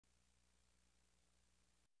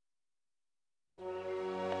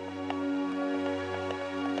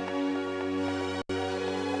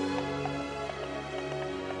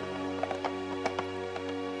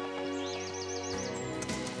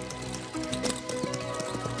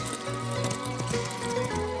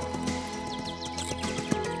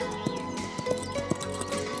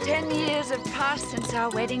years have passed since our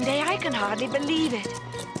wedding day. I can hardly believe it.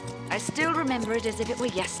 I still remember it as if it were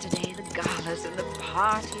yesterday. The galas and the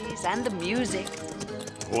parties and the music.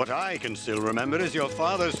 What I can still remember is your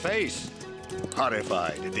father's face.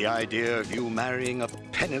 Horrified at the idea of you marrying a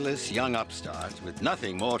penniless young upstart with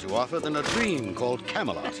nothing more to offer than a dream called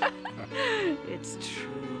Camelot. It's true.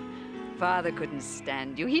 Father couldn't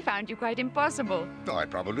stand you. He found you quite impossible. Oh, I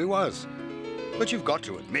probably was. But you've got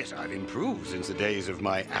to admit I've improved since the days of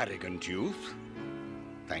my arrogant youth.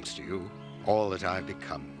 Thanks to you, all that I've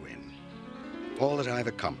become, Gwyn, all that I've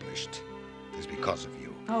accomplished is because of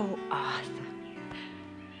you. Oh, Arthur.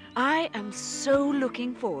 I am so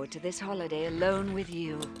looking forward to this holiday alone with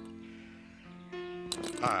you.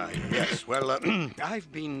 Ah, yes. Well,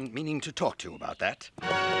 I've been meaning to talk to you about that.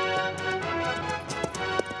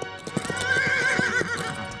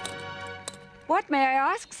 What, may I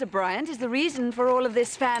ask, Sir Bryant, is the reason for all of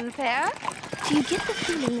this fanfare? Do you get the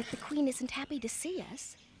feeling that the Queen isn't happy to see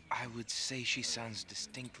us? I would say she sounds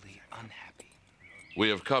distinctly unhappy. We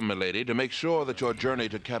have come, milady, to make sure that your journey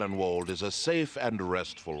to Canonwolde is a safe and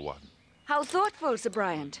restful one. How thoughtful, Sir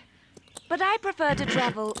Bryant. But I prefer to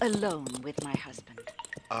travel alone with my husband.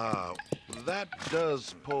 That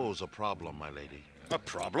does pose a problem, my lady. A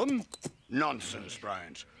problem? Nonsense,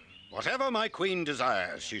 Bryant. Whatever my queen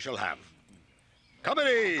desires, she shall have.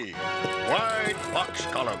 Company! Wide box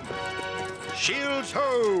column. Shields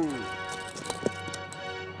ho!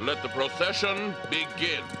 Let the procession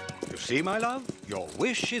begin. You see, my love? Your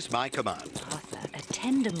wish is my command. Arthur, a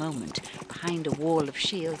tender moment behind a wall of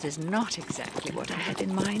shields is not exactly what I had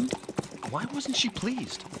in mind. Why wasn't she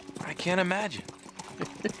pleased? I can't imagine.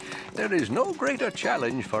 There is no greater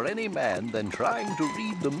challenge for any man than trying to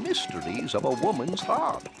read the mysteries of a woman's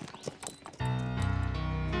heart.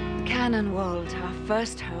 Canonwolde, our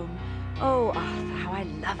first home. Oh, Arthur, how I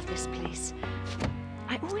love this place.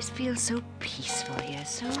 I always feel so peaceful here,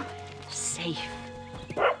 so safe.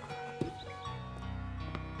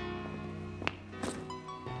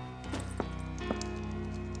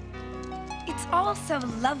 It's all so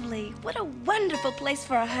lovely. What a wonderful place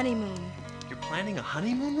for a honeymoon. You're planning a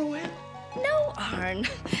honeymoon, Rowan? No, Arn.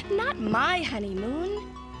 Not my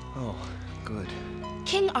honeymoon. Oh, good.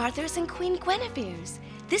 King Arthur's and Queen Guinevere's.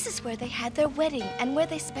 This is where they had their wedding and where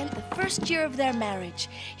they spent the first year of their marriage,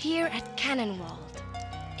 here at Canonwolde.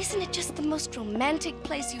 Isn't it just the most romantic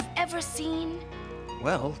place you've ever seen?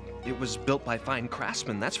 Well, it was built by fine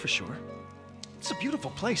craftsmen, that's for sure. It's a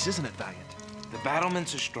beautiful place, isn't it, Valiant? The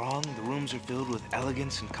battlements are strong, the rooms are filled with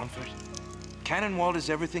elegance and comfort. Canonwolde is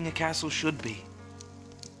everything a castle should be.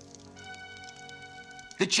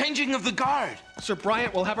 The changing of the guard! Sir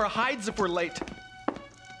Bryant will have our hides if we're late.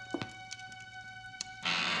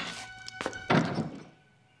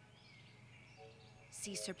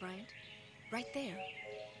 See, Sir Bryant? Right there.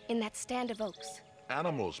 In that stand of oaks.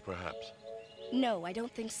 Animals, perhaps. No, I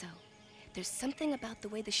don't think so. There's something about the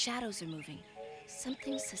way the shadows are moving.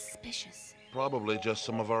 Something suspicious. Probably just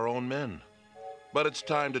some of our own men. But it's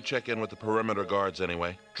time to check in with the perimeter guards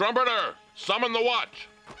anyway. Trumpeter, summon the watch!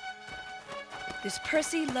 There's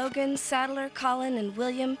Percy, Logan, Sadler, Colin, and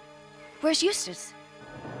William. Where's Eustace?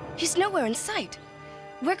 He's nowhere in sight.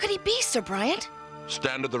 Where could he be, Sir Bryant?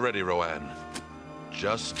 Stand at the ready, Rowan.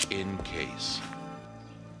 Just in case.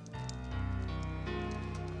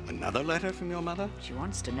 Another letter from your mother? She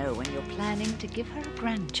wants to know when you're planning to give her a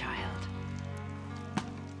grandchild.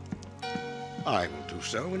 I will do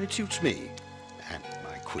so when it suits me. And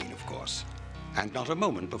my queen, of course. And not a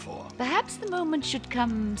moment before. Perhaps the moment should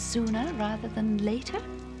come sooner rather than later?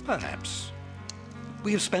 Perhaps.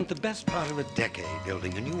 We have spent the best part of a decade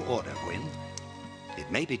building a new order, Gwyn. It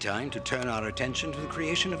may be time to turn our attention to the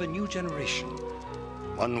creation of a new generation.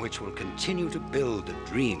 One which will continue to build the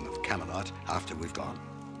dream of Camelot after we've gone.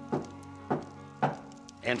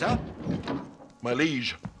 Enter. My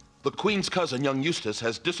liege, the Queen's cousin, young Eustace,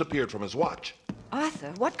 has disappeared from his watch.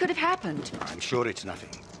 Arthur, what could have happened? I'm sure it's nothing.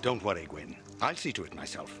 Don't worry, Gwyn. I'll see to it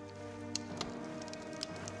myself.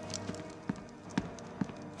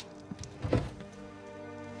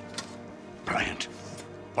 Bryant,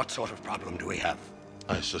 what sort of problem do we have?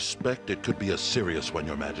 I suspect it could be a serious one,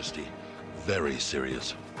 Your Majesty. Very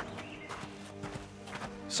serious.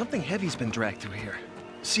 Something heavy's been dragged through here.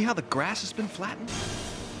 See how the grass has been flattened?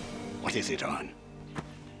 What is it, Arn?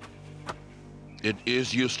 It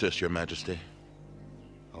is Eustace, Your Majesty.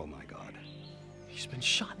 Oh, my God. He's been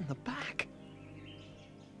shot in the back.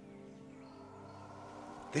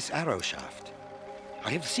 This arrow shaft. I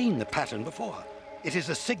have seen the pattern before. It is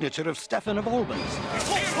a signature of Stephen of Albans.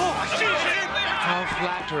 How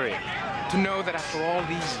flattering. To know that after all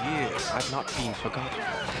these years, I've not been forgotten.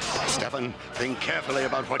 Stefan, think carefully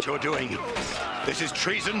about what you're doing. This is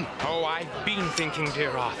treason. Oh, I've been thinking,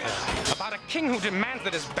 dear Arthur, about a king who demands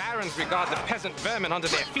that his barons regard the peasant vermin under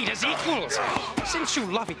their feet as equals. Since you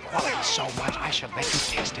love equality so much, I shall let you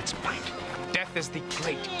taste its bite. Death is the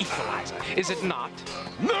great equalizer, is it not?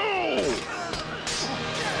 No!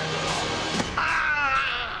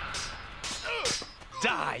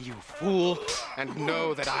 Die, you fool, and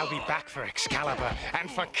know that I'll be back for Excalibur and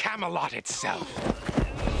for Camelot itself.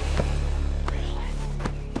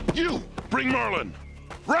 You! Bring Merlin!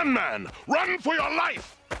 Run, man! Run for your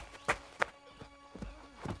life!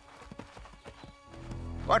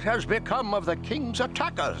 What has become of the king's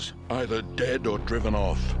attackers? Either dead or driven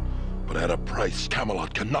off, but at a price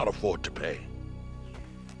Camelot cannot afford to pay.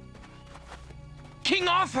 King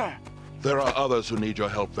Arthur! There are others who need your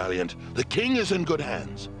help, Valiant. The king is in good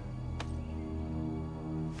hands.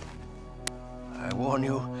 I warn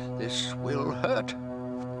you, this will hurt.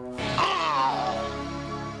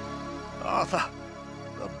 Arthur,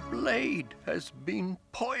 the blade has been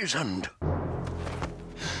poisoned.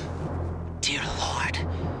 Dear Lord,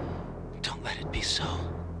 don't let it be so.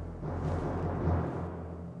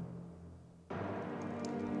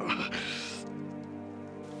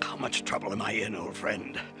 How much trouble am I in, old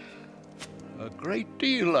friend? A great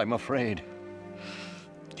deal, I'm afraid.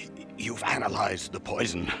 You've analyzed the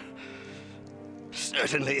poison.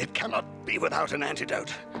 Certainly it cannot be without an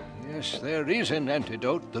antidote. Yes, there is an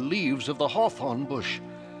antidote, the leaves of the hawthorn bush.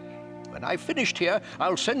 When I've finished here,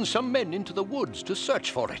 I'll send some men into the woods to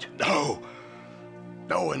search for it. No!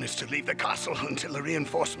 No one is to leave the castle until the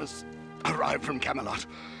reinforcements arrive from Camelot.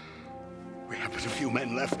 We have but a few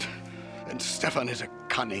men left, and Stefan is a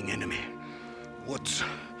cunning enemy. Woods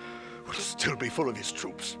will still be full of his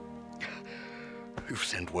troops. You've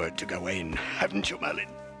sent word to Gawain, haven't you, Merlin?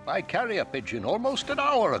 By carrier pigeon almost an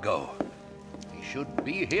hour ago. He should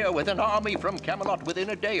be here with an army from Camelot within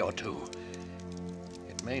a day or two.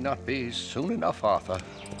 It may not be soon enough, Arthur.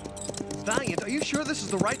 Valiant, are you sure this is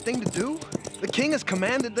the right thing to do? The king has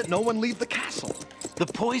commanded that no one leave the castle. The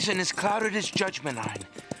poison has clouded his judgment eye.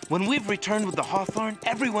 When we've returned with the hawthorn,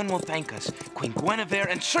 everyone will thank us. Queen Guinevere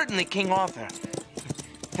and certainly King Arthur.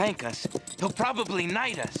 Thank us. He'll probably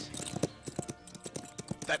knight us.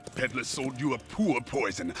 That peddler sold you a poor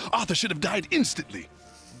poison. Arthur should have died instantly.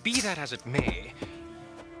 Be that as it may,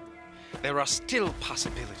 there are still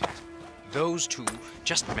possibilities. Those two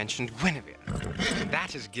just mentioned Guinevere.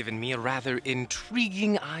 That has given me a rather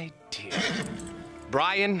intriguing idea.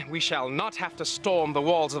 Brian, we shall not have to storm the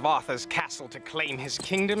walls of Arthur's castle to claim his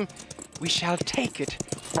kingdom. We shall take it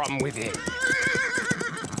from within.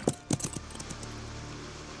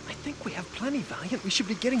 I think we have plenty, Valiant. We should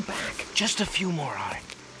be getting back. Just a few more, Art.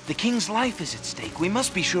 The king's life is at stake. We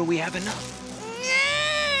must be sure we have enough.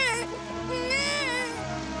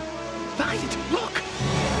 Valiant, look!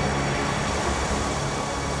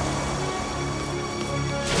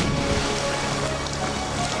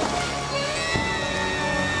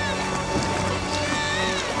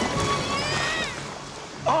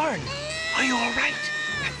 Arn, are you all right?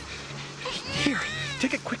 Here,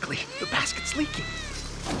 take it quickly. The basket's leaking.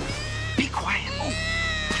 Be quiet. Oh,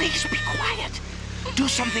 please be quiet. Do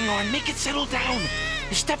something, Arn. Make it settle down.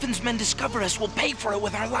 If Stefan's men discover us, we'll pay for it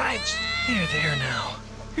with our lives. There now.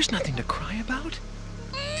 There's nothing to cry about.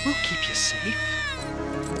 We'll keep you safe.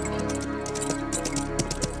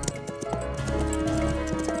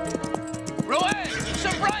 Rowan!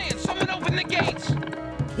 Sir Brian, someone open the gates!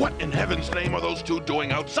 What in heaven's name are those two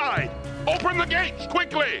doing outside? Open the gates,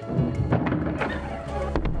 quickly!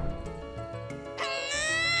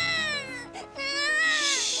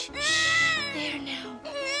 There now.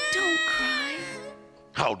 Don't cry.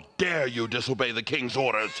 How dare you disobey the king's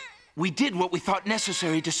orders? We did what we thought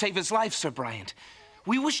necessary to save his life, Sir Bryant.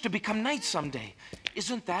 We wish to become knights someday.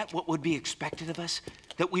 Isn't that what would be expected of us?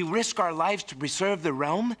 That we risk our lives to preserve the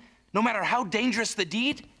realm, no matter how dangerous the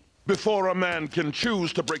deed? Before a man can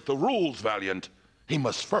choose to break the rules, Valiant, he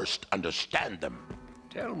must first understand them.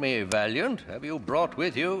 Tell me, Valiant, have you brought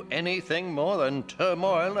with you anything more than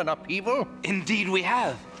turmoil and upheaval? Indeed we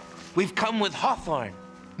have. We've come with hawthorn.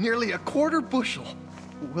 Nearly a quarter bushel.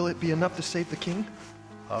 Will it be enough to save the king?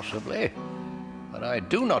 Possibly. But I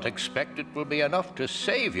do not expect it will be enough to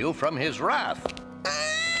save you from his wrath.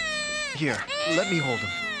 Here, let me hold him.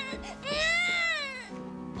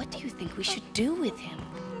 What do you think we should do with him?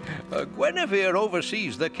 Guinevere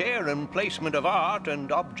oversees the care and placement of art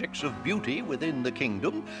and objects of beauty within the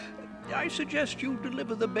kingdom. I suggest you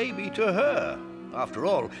deliver the baby to her. After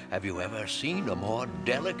all, have you ever seen a more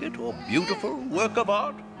delicate or beautiful work of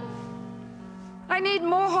art? I need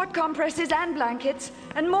more hot compresses and blankets,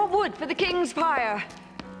 and more wood for the king's fire.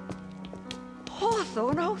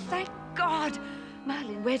 Hawthorne, oh, thank God!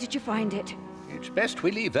 Merlin, where did you find it? It's best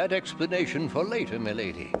we leave that explanation for later,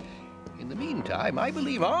 milady. In the meantime, I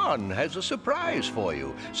believe Arn has a surprise for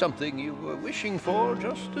you. Something you were wishing for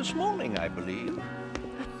just this morning, I believe.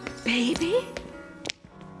 A baby?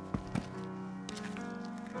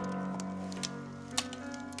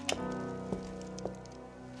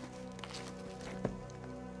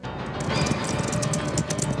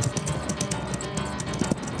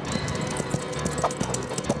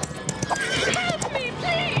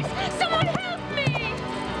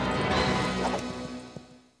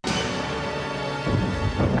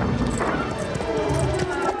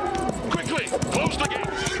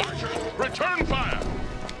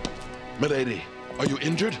 Milady, are you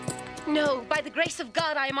injured? No, by the grace of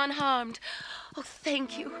God, I am unharmed. Oh,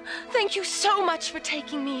 thank you. Thank you so much for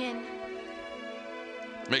taking me in.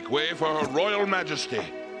 Make way for Her Royal Majesty,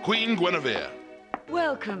 Queen Guinevere.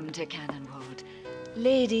 Welcome to Canonwolde.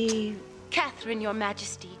 Lady... Catherine, your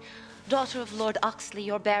majesty, daughter of Lord Oxley,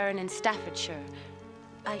 your baron in Staffordshire.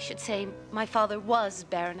 I should say my father was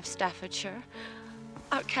Baron of Staffordshire.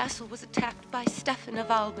 Our castle was attacked by Stephen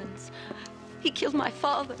of Albans. He killed my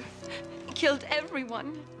father. He killed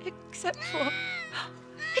everyone, except for...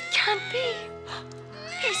 It can't be!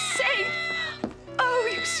 He's safe!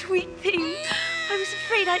 Oh, you sweet thing! I was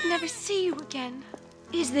afraid I'd never see you again.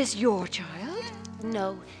 Is this your child?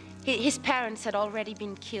 No. His parents had already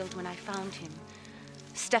been killed when I found him.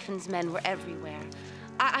 Stephen's men were everywhere.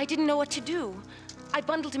 I didn't know what to do. I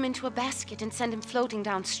bundled him into a basket and sent him floating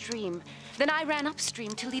downstream. Then I ran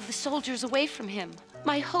upstream to lead the soldiers away from him.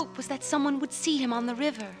 My hope was that someone would see him on the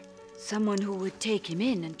river. Someone who would take him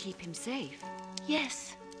in and keep him safe.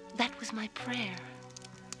 Yes, that was my prayer.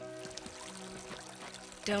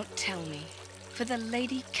 Don't tell me. For the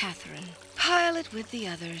Lady Catherine. Pile it with the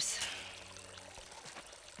others.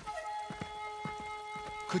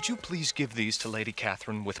 Could you please give these to Lady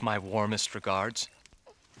Catherine with my warmest regards?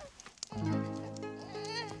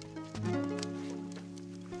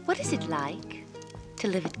 What is it like to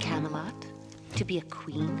live at Camelot? To be a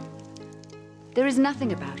queen? There is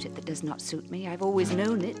nothing about it that does not suit me. I've always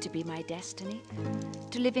known it to be my destiny.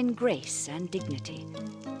 To live in grace and dignity.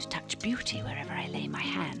 To touch beauty wherever I lay my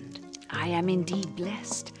hand. I am indeed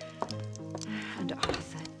blessed. And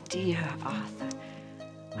Arthur, dear Arthur.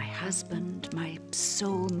 My husband, my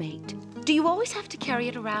soulmate. Do you always have to carry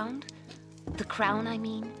it around? The crown, I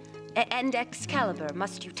mean? And Excalibur,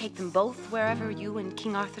 must you take them both wherever you and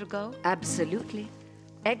King Arthur go? Absolutely.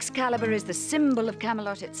 Excalibur is the symbol of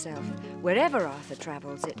Camelot itself. Wherever Arthur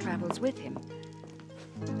travels, it travels with him.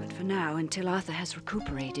 But for now, until Arthur has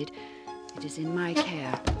recuperated, it is in my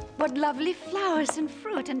care. What lovely flowers and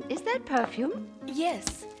fruit, and is that perfume?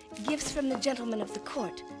 Yes, gifts from the gentlemen of the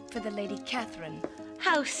court for the Lady Catherine.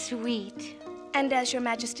 How sweet. And as your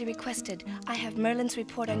majesty requested, I have Merlin's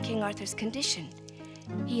report on King Arthur's condition.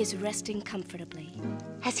 He is resting comfortably.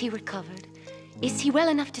 Has he recovered? Is he well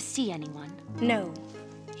enough to see anyone? No.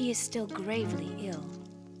 He is still gravely ill.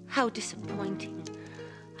 How disappointing.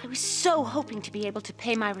 I was so hoping to be able to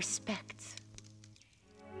pay my respects.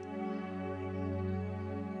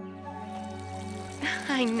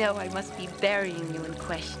 I know I must be burying you in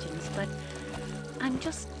questions, but I'm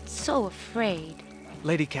just so afraid.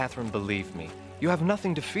 Lady Catherine, believe me, you have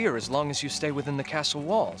nothing to fear as long as you stay within the castle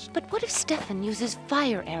walls. But what if Stephen uses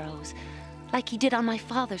fire arrows, like he did on my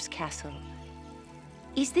father's castle?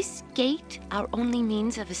 Is this gate our only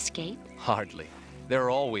means of escape? Hardly. There are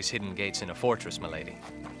always hidden gates in a fortress, milady.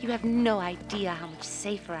 You have no idea how much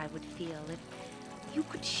safer I would feel if you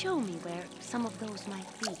could show me where some of those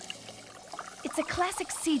might be. It's a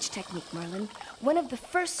classic siege technique, Merlin. One of the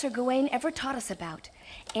first Sir Gawain ever taught us about.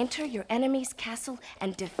 Enter your enemy's castle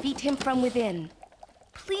and defeat him from within.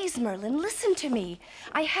 Please, Merlin, listen to me.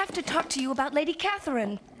 I have to talk to you about Lady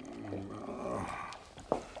Catherine.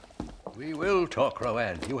 We will talk,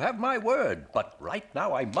 Rowan. You have my word. But right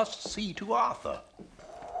now I must see to Arthur.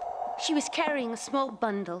 She was carrying a small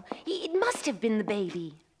bundle. It must have been the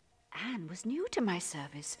baby. Anne was new to my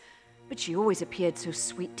service, but she always appeared so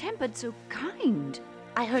sweet-tempered, so kind.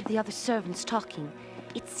 I heard the other servants talking.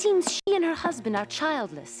 It seems she and her husband are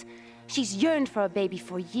childless. She's yearned for a baby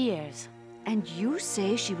for years. And you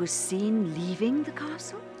say she was seen leaving the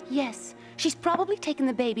castle? Yes. She's probably taken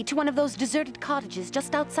the baby to one of those deserted cottages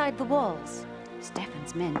just outside the walls.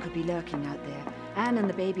 Stephen's men could be lurking out there. Anne and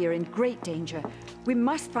the baby are in great danger. We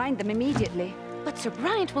must find them immediately. But Sir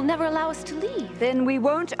Bryant will never allow us to leave. Then we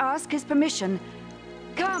won't ask his permission.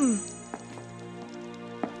 Come!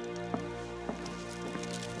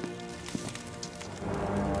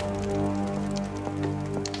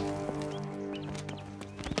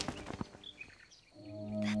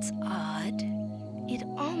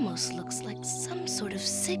 almost looks like some sort of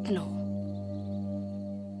signal.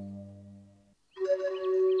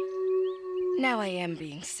 Now I am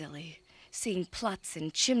being silly, seeing plots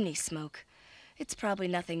and chimney smoke. It's probably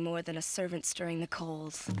nothing more than a servant stirring the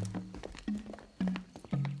coals.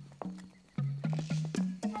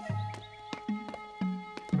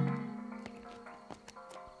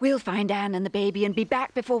 We'll find Anne and the baby and be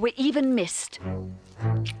back before we're even missed.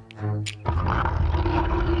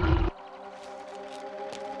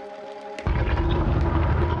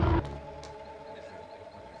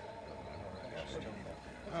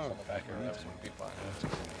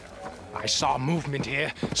 I saw movement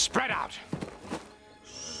here. Spread out.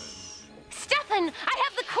 Stefan, I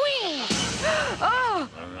have the queen! Oh!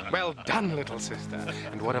 Well done, little sister.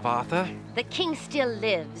 And what of Arthur? The king still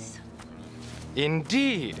lives.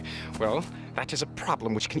 Indeed. Well, that is a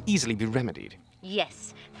problem which can easily be remedied.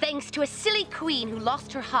 Yes, thanks to a silly queen who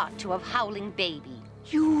lost her heart to a howling baby.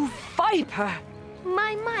 You viper!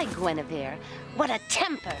 My, Guinevere. What a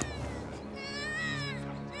temper!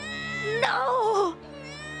 No!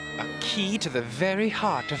 A key to the very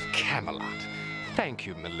heart of Camelot. Thank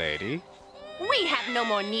you, milady. We have no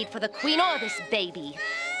more need for the queen or this baby.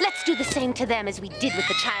 Let's do the same to them as we did with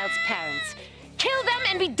the child's parents. Kill them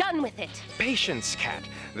and be done with it. Patience, cat.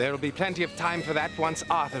 There'll be plenty of time for that once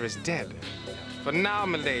Arthur is dead. For now,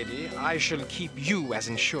 milady, I shall keep you as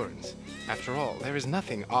insurance. After all, there is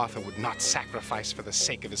nothing Arthur would not sacrifice for the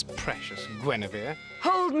sake of his precious Guinevere.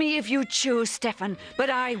 Hold me if you choose, Stefan, but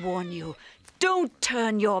I warn you, don't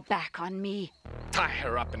turn your back on me. Tie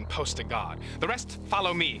her up and post a guard. The rest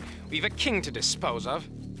follow me. We've a king to dispose of.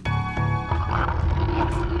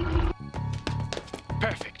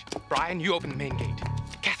 Perfect. Brian, you open the main gate.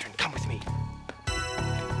 Catherine, come with me.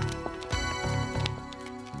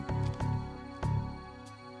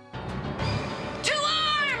 To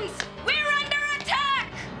arms! We're under attack!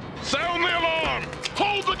 Sound the alarm!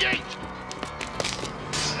 Hold the gate!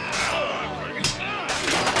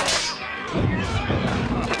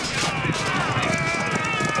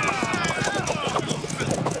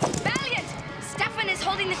 Valiant! Stefan is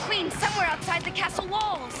holding the queen somewhere outside the castle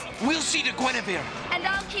walls. We'll see to Guinevere. And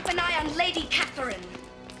I'll keep an eye on Lady Catherine.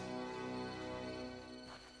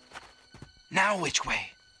 Now which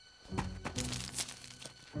way?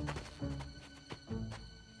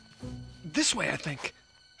 This way, I think.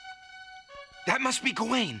 That must be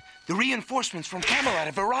Gawain. The reinforcements from Camelot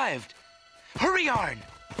have arrived. Hurry, Arn!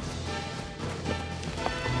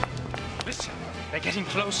 Listen, they're getting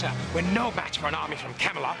closer. We're no match for an army from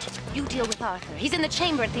Camelot. You deal with Arthur. He's in the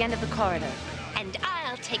chamber at the end of the corridor. And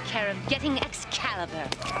I'll take care of getting Excalibur.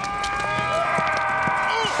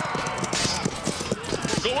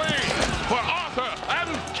 Gawain! For Arthur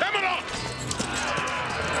and Camelot!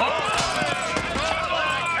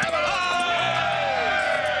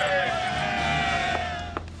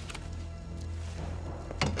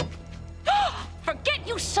 Forget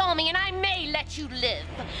you saw me and I may let you live.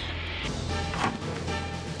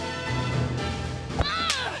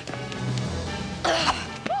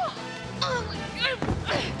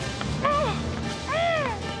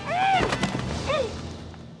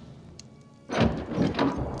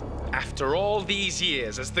 After all these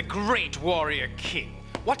years as the great warrior king,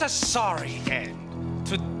 what a sorry end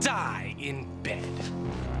to die in bed.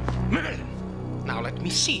 Now let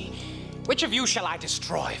me see. Which of you shall I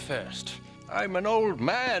destroy first? I'm an old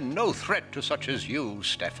man, no threat to such as you,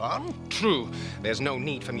 Stefan. True. There's no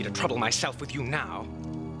need for me to trouble myself with you now.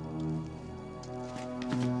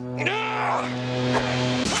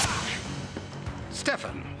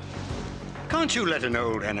 Stefan, can't you let an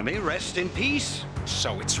old enemy rest in peace?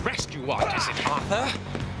 So it's rest you want, is it, Arthur?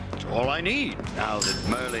 It's all I need, now that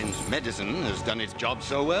Merlin's medicine has done its job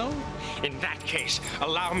so well. In that case,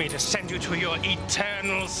 allow me to send you to your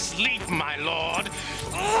eternal sleep, my lord.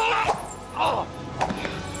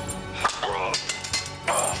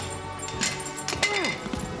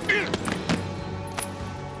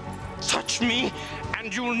 Touch me,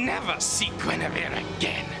 and you'll never see Guinevere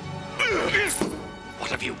again.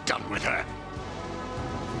 What have you done with her?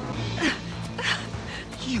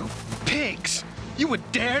 You pigs! You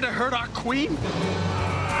would dare to hurt our queen?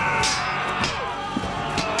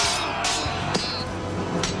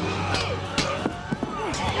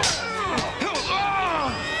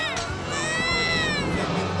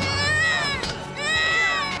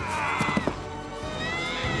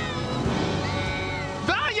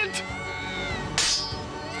 Valiant!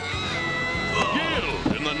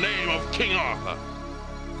 Yield in the name of King Arthur.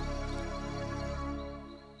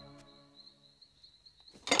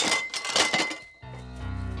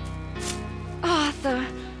 Arthur.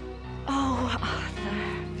 Oh,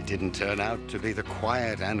 Arthur. It didn't turn out to be the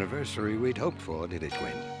quiet anniversary we'd hoped for, did it,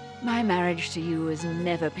 Gwyn? My marriage to you has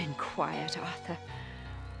never been quiet, Arthur.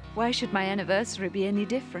 Why should my anniversary be any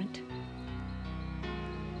different?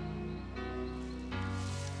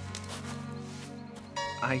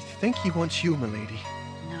 I think he wants you, milady.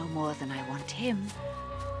 No more than I want him.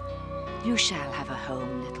 You shall have a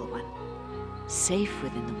home, little one, safe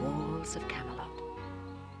within the walls of Camelot.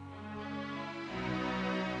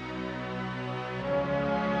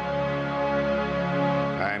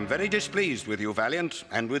 I'm very displeased with you, Valiant,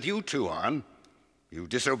 and with you too, Arn. You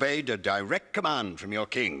disobeyed a direct command from your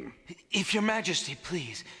king. If your majesty,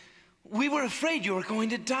 please. We were afraid you were going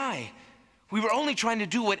to die. We were only trying to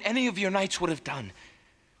do what any of your knights would have done.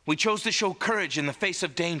 We chose to show courage in the face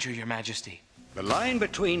of danger, your majesty. The line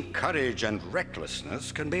between courage and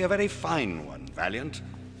recklessness can be a very fine one, Valiant.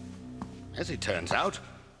 As it turns out,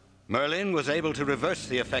 Merlin was able to reverse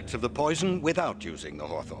the effects of the poison without using the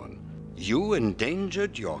hawthorn. You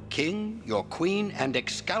endangered your king, your queen, and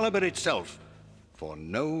Excalibur itself for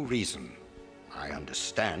no reason. I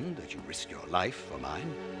understand that you risked your life for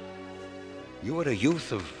mine. You were a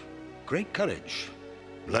youth of great courage.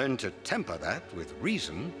 Learn to temper that with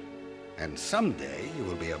reason, and someday you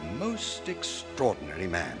will be a most extraordinary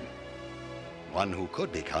man. One who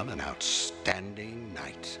could become an outstanding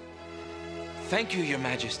knight. Thank you, your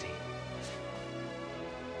majesty.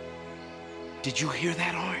 Did you hear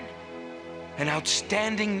that, Arn? An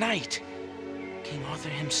outstanding knight. King Arthur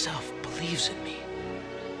himself believes in me.